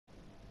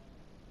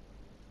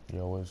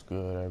Yo, what's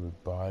good,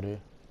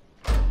 everybody?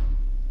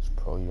 It's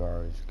Pro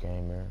Yards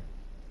Gamer.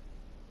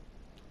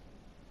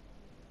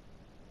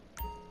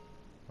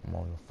 I'm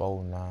on the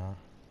 4-9,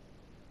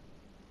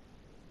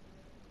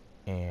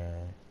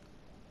 and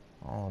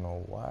I don't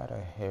know why the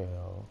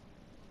hell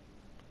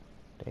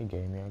they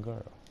gave me a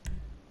girl.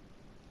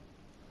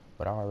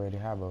 But I already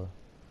have a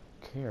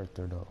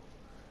character though,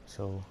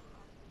 so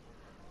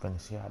I'm gonna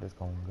see how this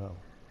gonna go.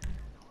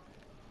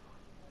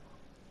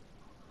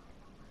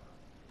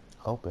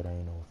 Hope it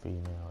ain't no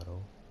female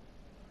though,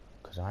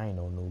 cause I ain't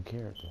no new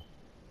character.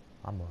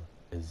 I'm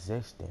a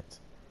existence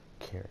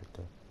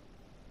character.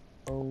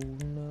 Oh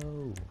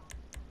no,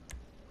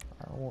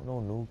 I don't want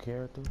no new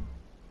character.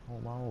 I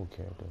want my old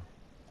character.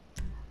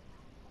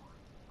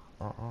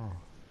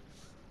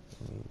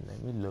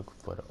 Let me look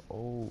for the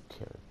old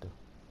character.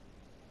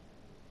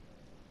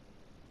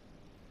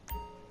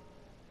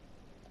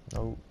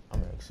 Nope, I'm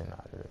Xing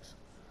out of this.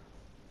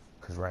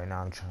 Cause right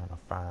now I'm trying to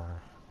find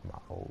my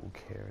old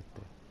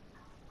character.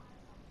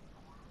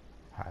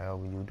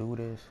 However you do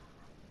this,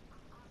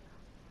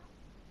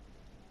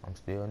 I'm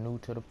still new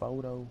to the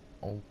photo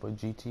for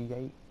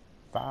GTA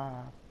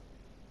 5.